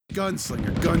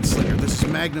Gunslinger, this is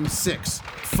Magnum 6.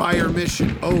 Fire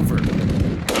mission, over.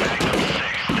 Magnum 6,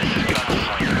 this is Gunslinger.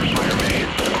 Fire mission,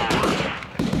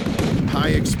 over. High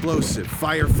explosive,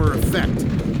 fire for effect.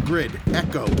 Grid,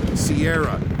 Echo,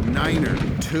 Sierra, Niner,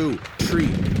 2,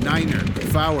 Tree, Niner,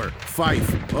 Fowler,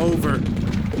 Fife, over.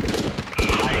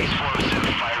 High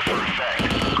explosive, fire for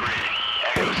effect. Grid,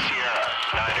 Echo, Sierra,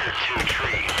 Niner, 2,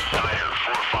 Tree, Niner,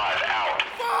 4-5, out.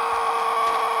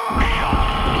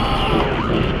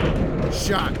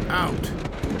 Shot out.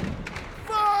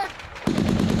 Fuck!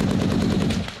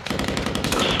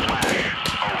 Splash,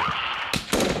 over.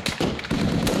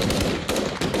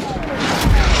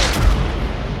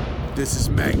 This is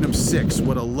Magnum 6,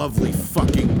 what a lovely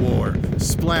fucking war.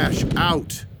 Splash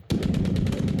out.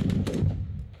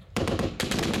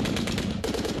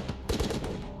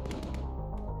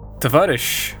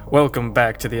 Tavarish, welcome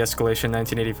back to the Escalation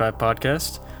 1985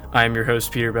 podcast. I am your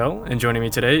host, Peter Bell, and joining me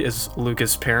today is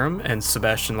Lucas Parham and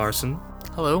Sebastian Larson.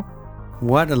 Hello.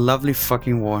 What a lovely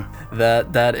fucking war.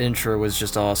 That intro was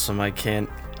just awesome. I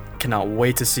cannot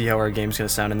wait to see how our game's going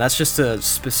to sound. And that's just a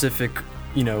specific,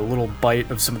 little bite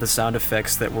of some of the sound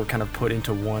effects that were kind of put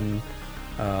into one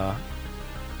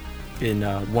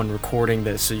recording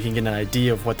this, so you can get an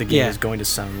idea of what the game is going to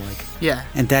sound like. Yeah.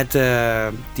 And that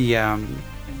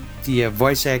the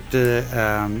voice actor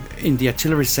in the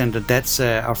artillery center, that's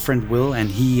our friend Will, and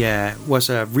he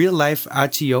was a real life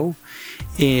RTO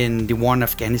in the war in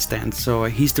Afghanistan, so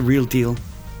he's the real deal.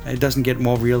 It doesn't get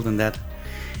more real than that.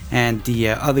 And the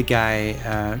other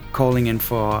guy calling in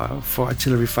for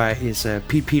artillery fire is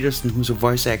Pete Peterson, who's a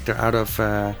voice actor out of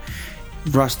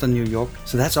Rochester, New York.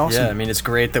 So that's awesome. Yeah, I mean, it's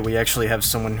great that we actually have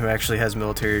someone who actually has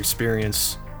military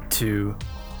experience to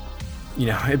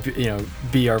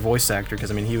be our voice actor, because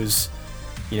I mean he was,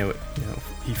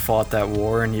 he fought that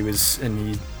war and he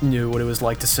knew what it was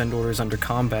like to send orders under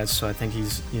combat. So I think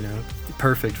he's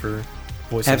perfect for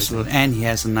voice acting. Absolutely, and he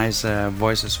has a nice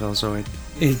voice as well, so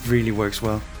it really works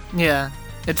well. Yeah,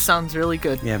 it sounds really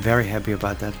good. Yeah, very happy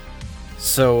about that.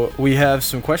 So we have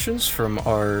some questions from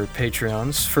our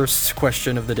Patreons. First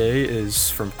question of the day is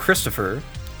from Christopher.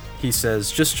 He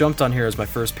says, "Just jumped on here as my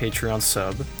first Patreon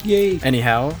sub. Yay!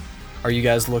 Anyhow, are you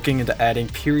guys looking into adding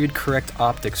period-correct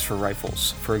optics for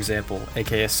rifles? For example,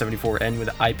 AKS-74N with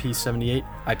IP-78,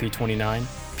 IP-29,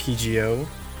 PGO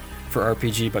for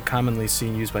RPG, but commonly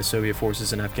seen used by Soviet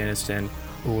forces in Afghanistan,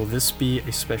 or will this be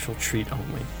a special treat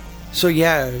only?" So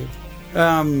yeah,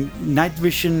 night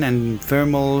vision and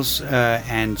thermals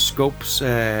and scopes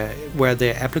where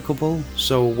they're applicable,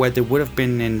 so where they would have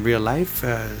been in real life.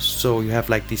 So you have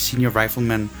like the senior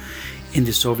rifleman in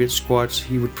the Soviet squads,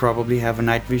 he would probably have a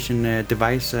night vision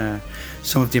device.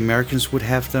 Some of the Americans would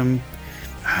have them.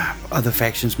 Other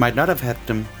factions might not have had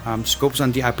them. Scopes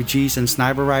on the RPGs and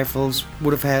sniper rifles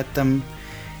would have had them,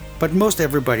 but most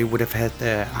everybody would have had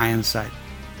iron sight.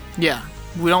 Yeah,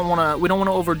 we don't want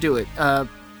to overdo it.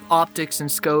 Optics and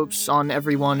scopes on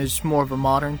everyone is more of a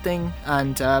modern thing,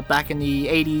 and back in the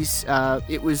 80s,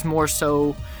 it was more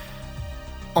so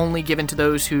only given to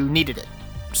those who needed it,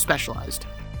 specialized.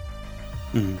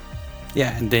 Mm-hmm.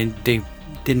 Yeah, and they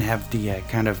didn't have the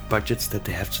kind of budgets that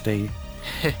they have today.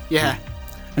 Yeah.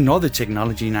 And all the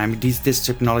technology, and I mean, this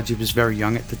technology was very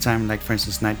young at the time, like for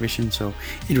instance night vision, so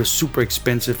it was super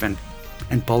expensive and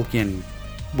bulky and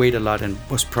weighed a lot and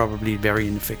was probably very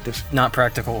ineffective. Not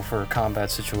practical for a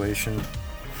combat situation.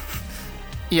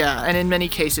 Yeah, and in many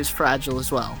cases fragile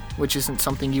as well, which isn't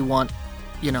something you want,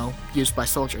 used by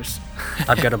soldiers.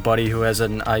 I've got a buddy who has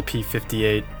an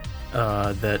IP-58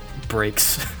 that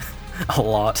breaks a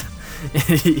lot.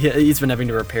 He's been having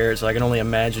to repair it, so I can only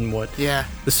imagine what the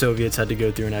Soviets had to go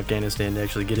through in Afghanistan to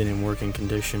actually get it in working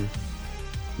condition.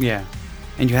 Yeah,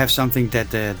 and you have something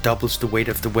that doubles the weight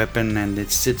of the weapon, and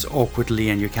it sits awkwardly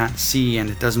and you can't see, and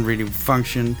it doesn't really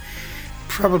function.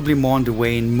 Probably more on the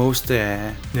way in most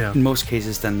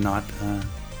cases than not.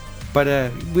 But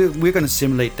we're going to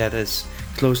simulate that as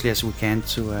closely as we can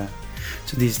to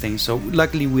these things. So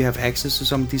luckily we have access to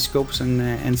some of these scopes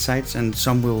and sites, and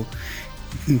some will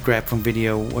grab from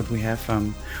video what we have.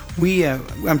 I'm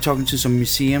talking to some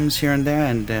museums here and there,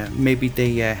 and maybe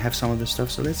they have some of the stuff.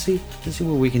 So let's see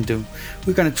what we can do.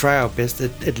 We're gonna try our best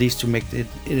at least to make it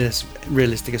as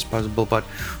realistic as possible. But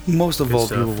most of Good all,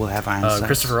 stuff. people will have iron sights.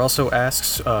 Christopher also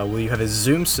asks, will you have a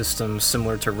zoom system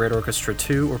similar to Red Orchestra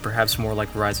 2, or perhaps more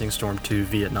like Rising Storm 2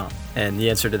 Vietnam? And the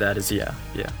answer to that is yeah,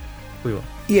 we will.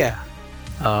 Yeah.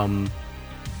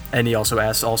 And he also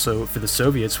asks, for the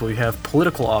Soviets, will you have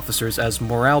political officers as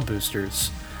morale boosters?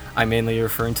 I'm mainly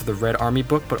referring to the Red Army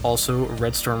book, but also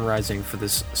Red Storm Rising for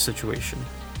this situation.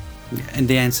 And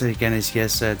the answer again is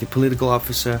yes. The political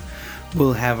officer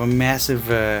will have a massive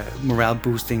morale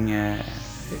boosting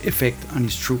effect on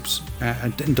his troops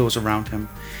and those around him.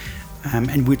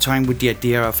 And we're toying with the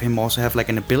idea of him also have like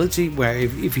an ability where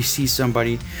if he sees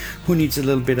somebody who needs a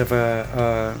little bit of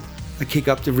a kick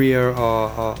up the rear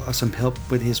or some help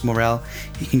with his morale,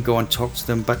 he can go and talk to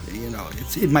them. But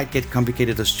it might get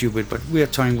complicated or stupid, but we are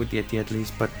toying with the idea at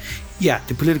least. But yeah,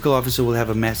 the political officer will have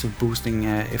a massive boosting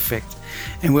effect.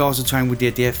 And we're also toying with the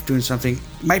idea of doing something,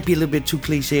 might be a little bit too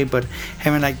cliche, but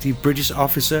having like the British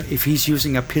officer, if he's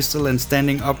using a pistol and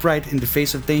standing upright in the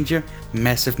face of danger,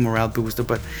 massive morale booster.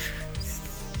 But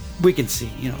we can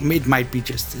see, it might be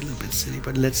just a little bit silly,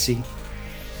 but let's see.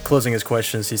 Closing his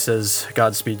questions, he says,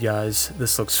 Godspeed, guys.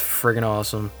 This looks friggin'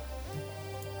 awesome.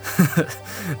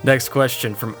 Next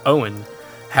question from Owen.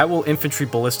 How will infantry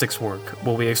ballistics work?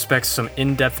 Will we expect some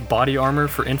in-depth body armor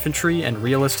for infantry and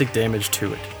realistic damage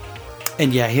to it?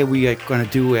 And yeah, here we are going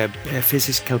to do a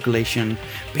physics calculation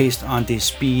based on the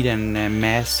speed and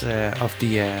mass of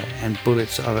the and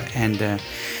bullets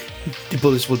the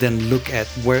bullets will then look at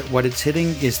what it's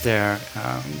hitting. Is there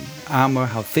armor?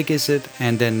 How thick is it?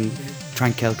 And then try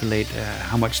and calculate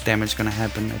how much damage is going to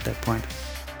happen at that point.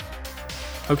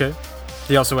 Okay.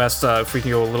 He also asked if we can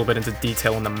go a little bit into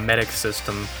detail on the medic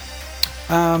system.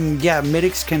 Yeah,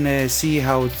 medics can see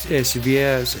how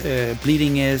severe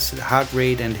bleeding is, heart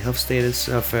rate, and health status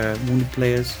of wounded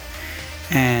players.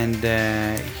 And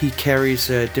he carries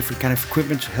different kind of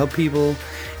equipment to help people.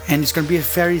 And it's going to be a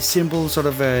very simple sort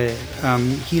of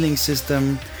healing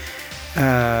system,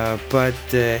 but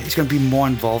it's going to be more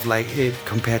involved, like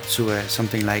compared to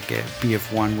something like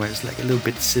BF1, where it's like a little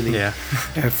bit silly. Yeah.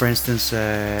 For instance,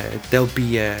 there'll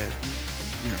be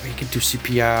you can do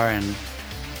CPR and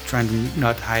trying to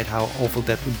not hide how awful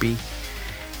that would be,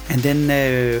 and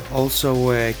then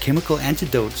also chemical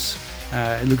antidotes.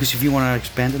 Lucas, if you want to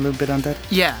expand a little bit on that.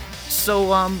 Yeah.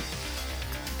 So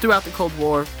throughout the Cold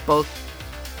War, both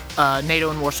NATO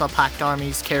and Warsaw Pact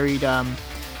armies carried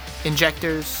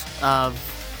injectors of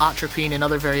atropine and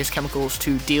other various chemicals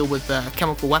to deal with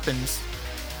chemical weapons.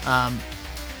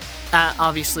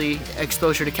 Obviously,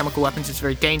 exposure to chemical weapons is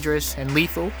very dangerous and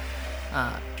lethal,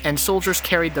 and soldiers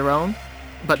carried their own,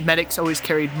 but medics always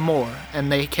carried more,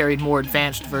 and they carried more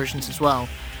advanced versions as well.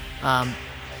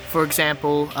 For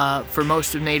example, for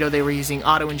most of NATO, they were using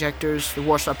auto-injectors. The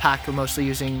Warsaw Pact were mostly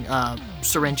using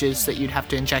syringes that you'd have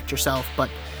to inject yourself, but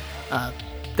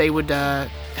they would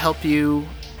help you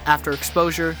after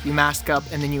exposure. You mask up,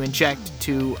 and then you inject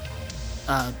to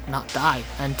not die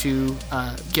and to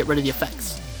get rid of the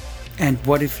effects. And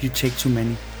what if you take too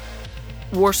many?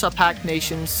 Warsaw Pact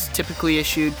nations typically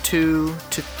issued 2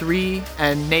 to 3,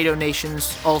 and NATO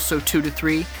nations also 2 to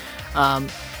 3.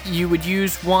 You would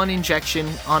use one injection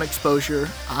on exposure,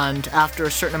 and after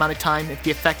a certain amount of time, if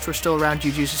the effects were still around,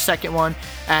 you'd use a second one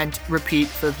and repeat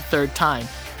for the third time.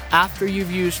 After you've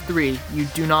used 3, you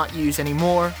do not use any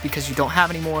more because you don't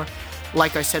have any more.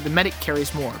 Like I said, the medic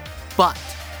carries more, but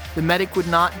the medic would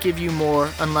not give you more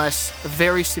unless a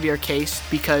very severe case,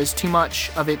 because too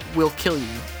much of it will kill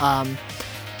you.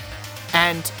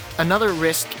 And another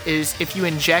risk is if you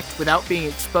inject without being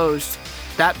exposed,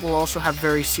 that will also have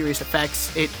very serious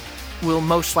effects. It will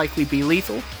most likely be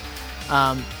lethal.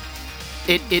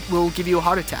 It will give you a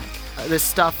heart attack. This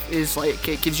stuff is like,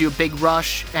 it gives you a big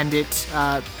rush, and it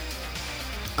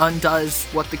undoes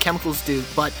what the chemicals do.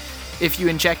 But if you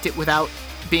inject it without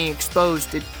being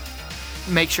exposed, it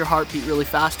makes your heart beat really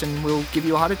fast and will give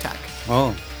you a heart attack.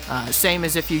 Oh. Same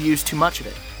as if you use too much of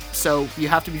it. So you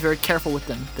have to be very careful with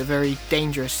them. They're very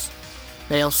dangerous.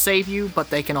 They'll save you, but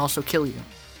they can also kill you.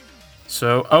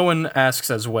 So Owen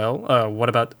asks as well, what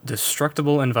about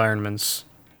destructible environments?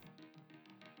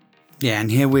 Yeah, and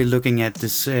here we're looking at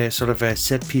this sort of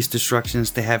set-piece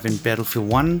destructions they have in Battlefield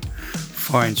 1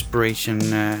 for inspiration.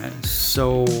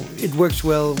 So it works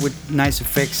well with nice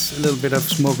effects, a little bit of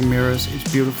smoke and mirrors.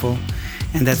 It's beautiful,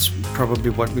 and that's probably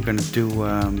what we're going to do.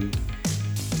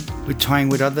 We're toying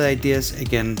with other ideas.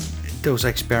 Again, those are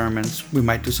experiments. We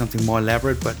might do something more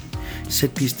elaborate, but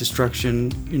set-piece destruction,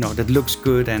 that looks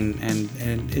good and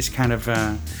is kind of,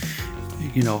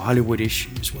 Hollywoodish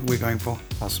is what we're going for.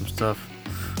 Awesome stuff.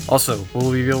 Also,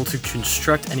 will we be able to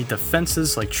construct any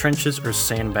defenses like trenches or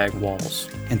sandbag walls?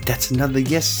 And that's another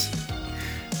yes.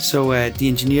 So the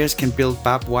engineers can build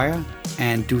barbed wire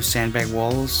and do sandbag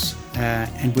walls.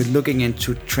 And we're looking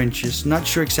into trenches. Not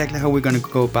sure exactly how we're going to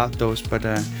go about those, but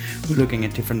we're looking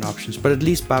at different options. But at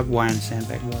least barbed wire and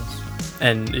sandbag walls.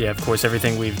 And yeah, of course,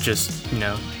 everything we've just,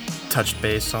 touched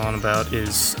base on about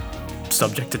is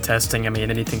subject to testing. I mean,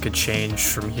 anything could change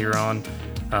from here on.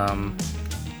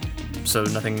 so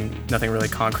nothing really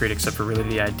concrete except for really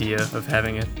the idea of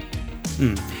having it.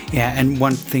 Yeah, and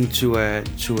one thing to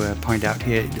point out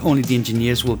here, only the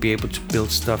engineers will be able to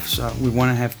build stuff, so we want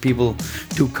to have people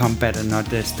do combat and not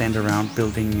stand around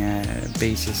building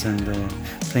bases and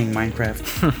playing Minecraft.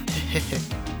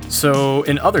 So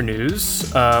in other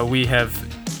news, we have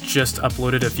just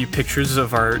uploaded a few pictures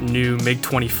of our new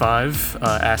MiG-25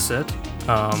 asset.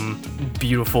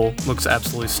 Beautiful, looks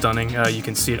absolutely stunning. You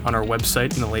can see it on our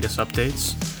website in the latest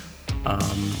updates.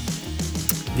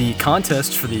 The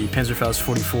contest for the Panzerfaust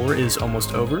 44 is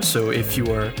almost over, so if you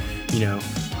are,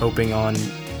 hoping on,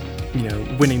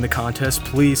 winning the contest,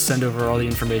 please send over all the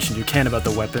information you can about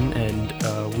the weapon, and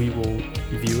we will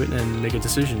review it and make a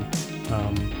decision.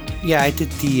 Yeah, I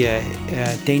did the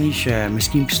Danish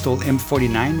machine pistol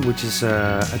M49, which is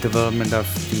a development of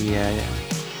the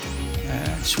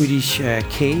Swedish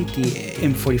K, the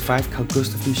M45 Carl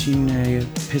Gustaf machine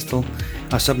pistol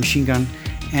or submachine gun,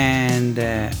 and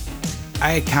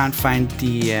I can't find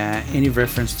any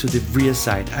reference to the rear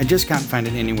sight. I just can't find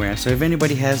it anywhere. So if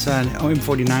anybody has an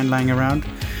M49 lying around,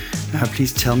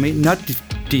 please tell me. Not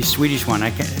the Swedish one.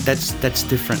 That's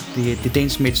different. The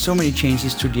Danes made so many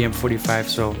changes to the M45,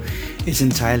 so it's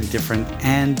entirely different.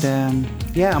 And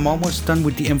I'm almost done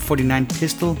with the M49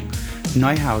 pistol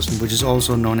Neuhausen, which is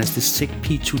also known as the SIG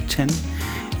P210.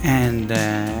 And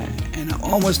I'm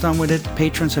almost done with it.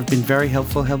 Patrons have been very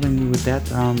helpful helping me with that.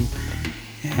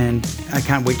 And I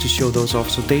can't wait to show those off.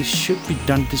 So they should be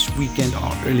done this weekend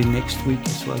or early next week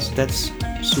as well. So that's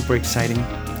super exciting.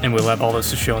 And we'll have all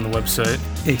this to show on the website.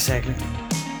 Exactly.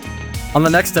 On the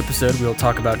next episode, we'll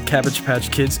talk about Cabbage Patch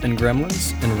Kids and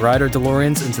Gremlins and ride our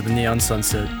DeLoreans into the neon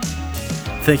sunset.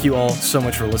 Thank you all so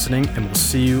much for listening, and we'll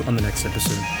see you on the next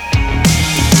episode.